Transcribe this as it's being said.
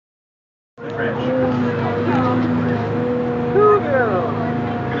Ridge. Whoville!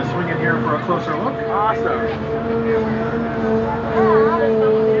 Gonna swing in here for a closer look. Awesome.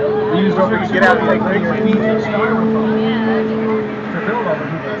 We used over the Get out and take great pictures. pieces of styrofoam to build all the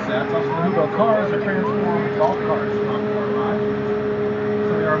Whoville sets. Also, the Whoville cars are transformed golf carts on 405.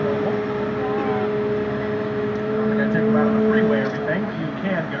 So they are mobile. They're gonna take them out on the freeway or anything, but you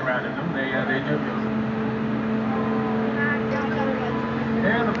can get around in them. They do move.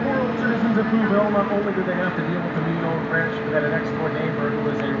 And the poor old citizens of Whoville, not only did they have to deal with the mean old French, but they had an next-door neighbor who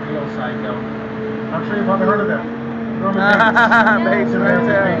was a real psycho. I'm sure you've probably heard of them. Norman Bates. Bates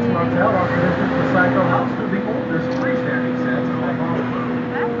Motel. Bates Motel, also known as the Psycho House, was the oldest freestanding set in all of Hollywood.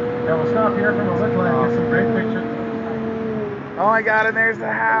 Now we'll stop here for a moment and get some great pictures. Oh my god, and there's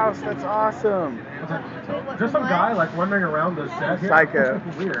the house. That's awesome. Just some guy like wandering around the set here. Psycho.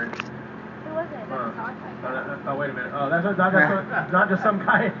 Weird. Who was it? Oh, wait a minute. Oh, that's not just some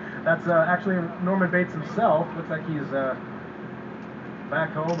guy. That's actually Norman Bates himself. Looks like he's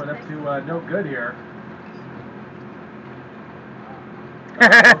back home and up to no good here.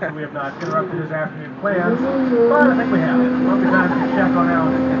 Hopefully we have not interrupted his afternoon plans, but I think we have. Well, be time to check on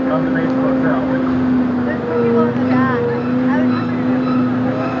out of the Bates Motel. There's some people in the back. That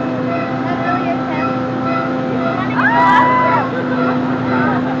really is him.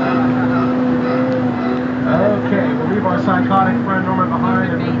 Okay, we'll leave our psychotic friend Norman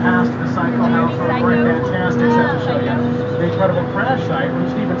behind and move past the Psycho House on a very fantastic set to show you. The incredible crash site from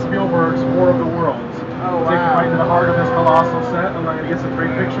Steven Spielberg's War of the Worlds. Oh, Take you wow. right into the heart of this colossal set. I'm going to get some great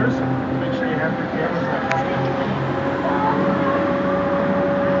pictures. Make sure you have your cameras ready.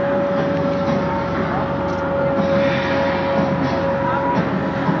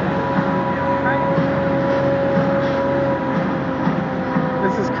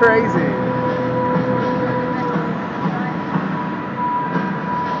 This is crazy.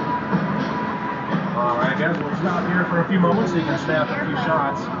 Alright guys, we'll stop here for a few moments so you can snap a few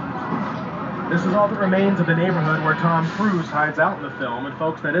shots. This is all that remains of the neighborhood where Tom Cruise hides out in the film, and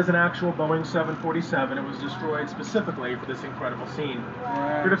folks, that is an actual Boeing 747. It was destroyed specifically for this incredible scene.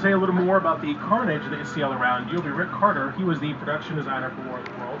 Here to tell you a little more about the carnage that you see all around you will be Rick Carter. He was the production designer for War of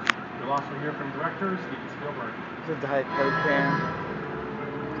the Worlds. You'll also hear from director Steven Spielberg. It's a Diet Coke can.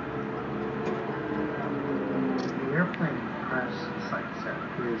 The airplane crash site set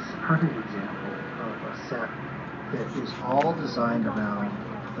is a perfect example of a set that is all designed around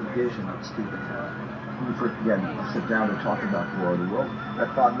the vision of Stephen had. When you first began to sit down to talk about War of the World, I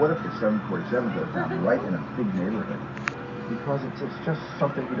thought, what if the 747 goes down right in a big neighborhood? Because it's just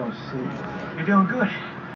something you don't see. You're doing good.